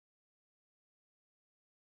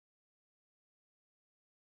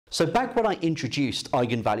So back when I introduced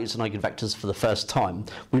eigenvalues and eigenvectors for the first time,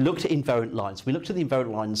 we looked at invariant lines. We looked at the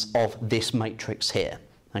invariant lines of this matrix here.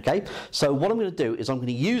 Okay, so what I'm going to do is I'm going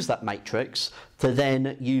to use that matrix to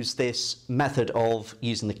then use this method of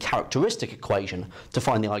using the characteristic equation to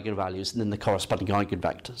find the eigenvalues and then the corresponding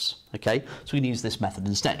eigenvectors. Okay, so we can use this method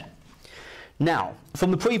instead. Now,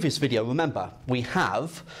 from the previous video, remember, we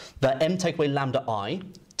have that m take away lambda I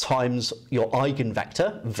times your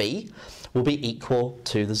eigenvector, v, will be equal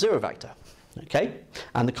to the zero vector. Okay?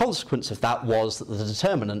 And the consequence of that was that the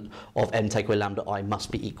determinant of m take away lambda I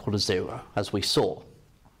must be equal to 0, as we saw.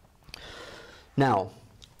 Now,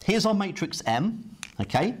 here's our matrix M,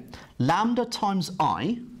 okay? Lambda times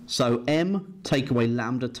I, so m take away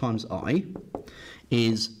lambda times I,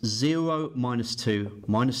 is 0 minus 2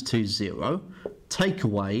 minus 2, 0, take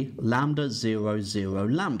away lambda 0, 0,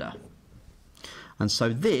 lambda. And so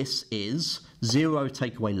this is 0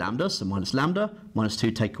 take away lambda, so minus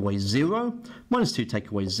 2 take away 0, minus 2 take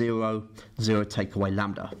away 0, 0 take away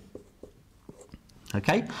lambda.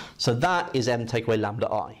 Okay, so that is m take away lambda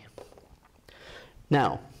I.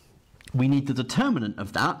 Now, we need the determinant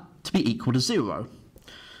of that to be equal to 0.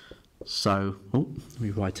 So, let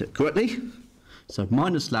me write it correctly. So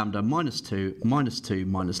minus lambda minus 2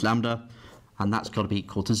 minus lambda, and that's got to be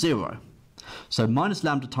equal to 0. So minus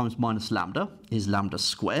lambda times minus lambda is lambda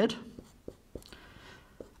squared.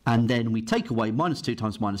 And then we take away minus 2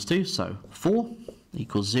 times minus 2, so 4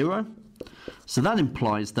 equals 0. So that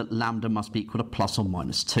implies that lambda must be equal to plus or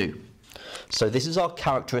minus 2. So this is our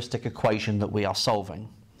characteristic equation that we are solving.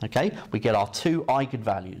 Okay, we get our two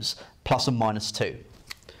eigenvalues, plus and minus 2.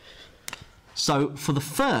 So for the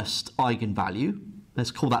first eigenvalue,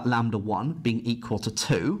 let's call that lambda 1 being equal to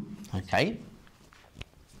 2. Okay.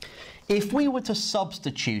 If we were to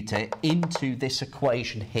substitute it into this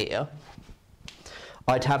equation here,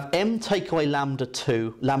 I'd have m take away lambda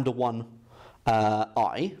 1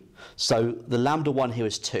 I. So the lambda 1 here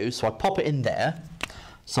is 2, so I pop it in there.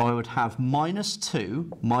 So I would have minus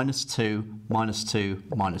 2, minus 2, minus 2,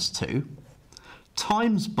 minus 2,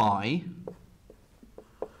 times by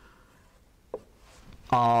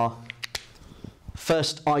our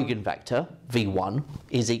first eigenvector, v1,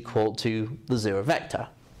 is equal to the 0 vector.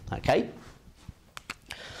 Okay?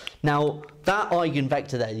 Now, that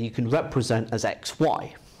eigenvector there you can represent as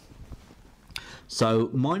xy. So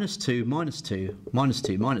minus 2, minus 2, minus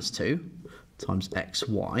 2, minus 2 times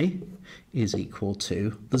xy is equal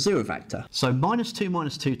to the 0 vector. So minus 2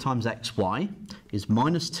 times xy is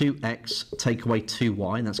minus 2x take away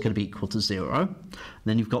 2y, and that's going to be equal to 0. And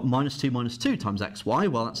then you've got minus 2 times xy.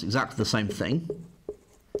 Well, that's exactly the same thing.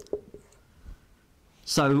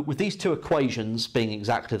 So with these two equations being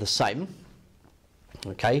exactly the same,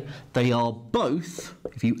 okay, they are both,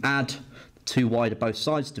 if you add 2y to both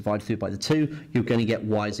sides, divide through by the 2, you're going to get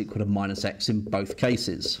y is equal to minus x in both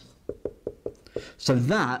cases. So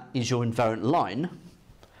that is your invariant line.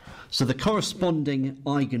 So the corresponding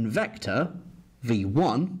eigenvector,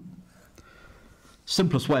 v1,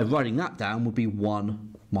 simplest way of writing that down would be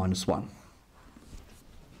 1 minus 1.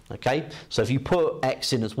 Okay, so if you put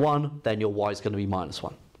x in as 1, then your y is going to be minus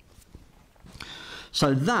 1.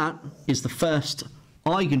 So that is the first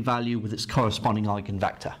eigenvalue with its corresponding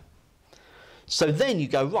eigenvector. So then you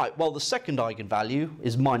go, right, well, the second eigenvalue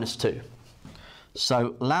is minus 2.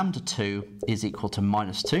 So lambda 2 is equal to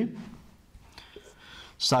minus 2.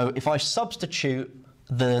 So if I substitute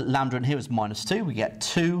the lambda in here as minus 2, we get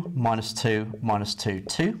 2 minus 2 minus 2,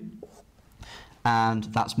 2. And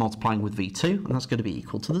that's multiplying with v2, and that's going to be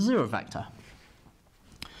equal to the 0 vector.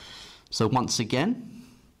 So once again,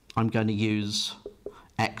 I'm going to use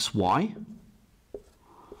xy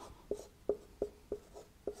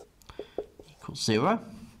equals 0.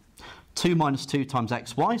 2 minus 2 times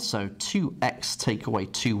xy, so 2x take away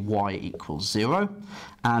 2y equals 0.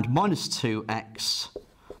 And minus 2x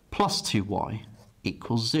plus 2y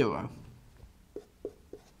equals 0.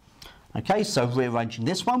 Okay, so rearranging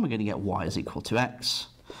this one, we're going to get y is equal to x.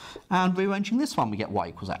 And rearranging this one, we get y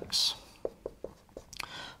equals x.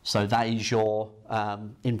 So that is your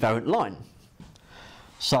invariant line.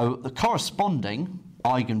 So the corresponding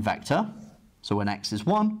eigenvector, so when x is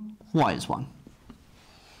 1, y is 1.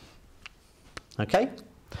 Okay?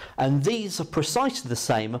 And these are precisely the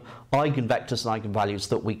same eigenvectors and eigenvalues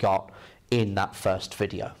that we got in that first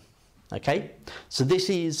video. Okay, so this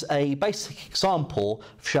is a basic example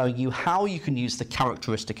of showing you how you can use the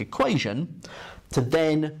characteristic equation to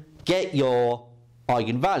then get your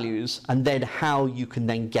eigenvalues, and then how you can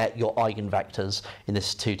then get your eigenvectors in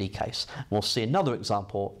this 2D case. And we'll see another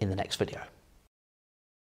example in the next video.